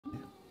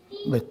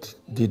But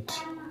did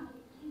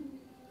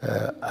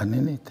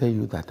Anini tell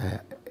you that I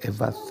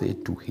ever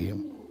said to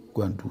him,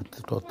 go and do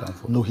the third term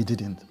for me? No, he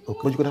didn't. Okay.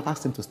 But you could have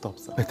asked him to stop,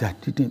 sir. But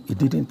he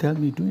didn't tell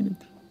me doing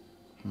it.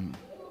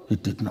 He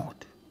did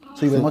not.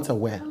 So you were not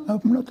aware?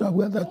 I'm not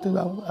aware that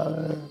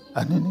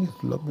Anini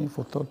is lobbying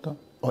for third term.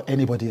 Or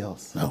anybody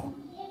else? No.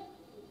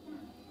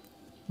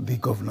 The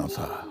governors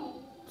are,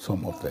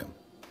 some of them,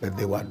 but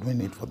they were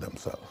doing it for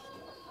themselves.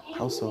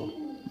 How so?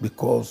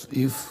 Because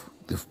if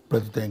the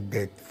president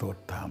gets third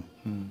term,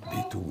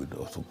 they too will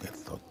also get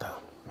third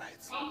term.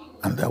 Right.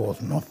 And there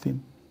was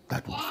nothing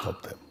that would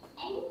stop them,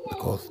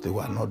 because they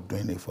were not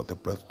doing it for the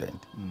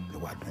president, they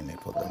were doing it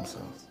for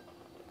themselves.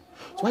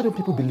 So why don't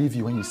people believe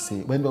you when you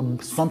say,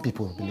 when some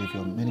people believe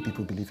you, many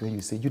people believe you when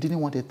you say, you didn't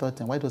want a third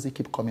term? Why does it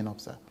keep coming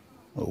up, sir?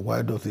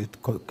 Why does it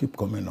keep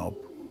coming up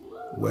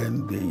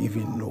when they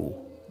even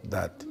know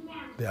that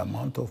the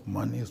amount of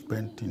money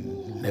spent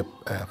in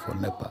for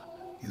NEPA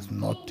is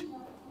not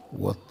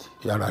what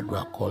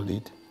Yaradua called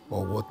it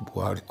or what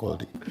Buhari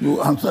called it?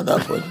 You answer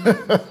that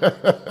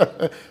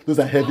question. Those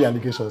are heavy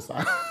allegations,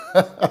 sir.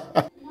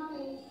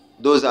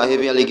 Those are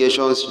heavy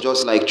allegations,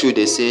 just like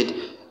Chude said.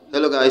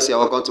 Hello guys,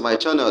 welcome to my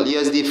channel.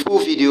 Yes, the full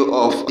video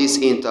of this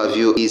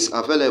interview is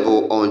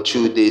available on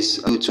Chude's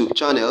YouTube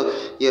channel.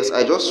 Yes,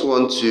 I just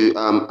want to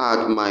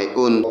add my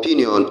own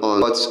opinion on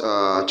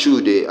what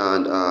Chude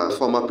and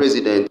former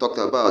president talked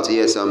about.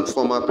 Yes,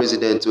 former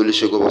president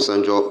Olusegun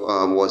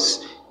Obasanjo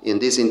was in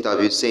this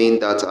interview saying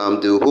that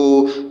the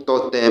whole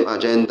third term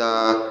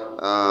agenda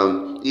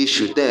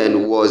issue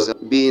then was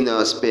being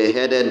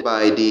spearheaded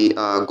by the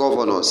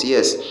governors.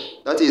 Yes,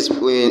 that is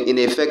when, in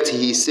effect,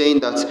 he's saying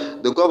that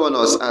the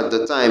governors at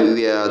the time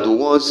were the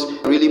ones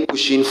really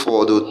pushing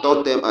for the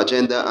third term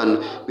agenda,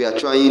 and we are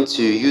trying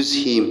to use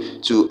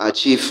him to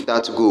achieve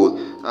that goal.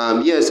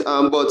 Yes,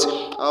 but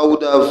I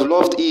would have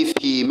loved if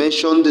he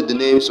mentioned the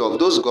names of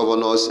those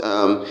governors.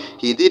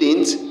 He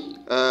didn't.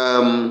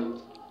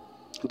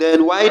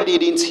 Then why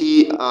didn't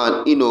he,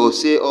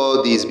 say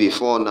all this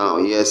before now?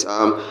 Yes,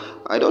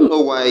 I don't know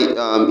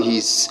why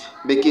he's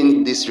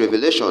making this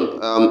revelation.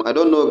 I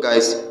don't know,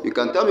 guys. You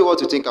can tell me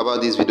what you think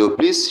about this video.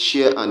 Please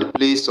share and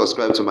please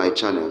subscribe to my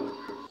channel.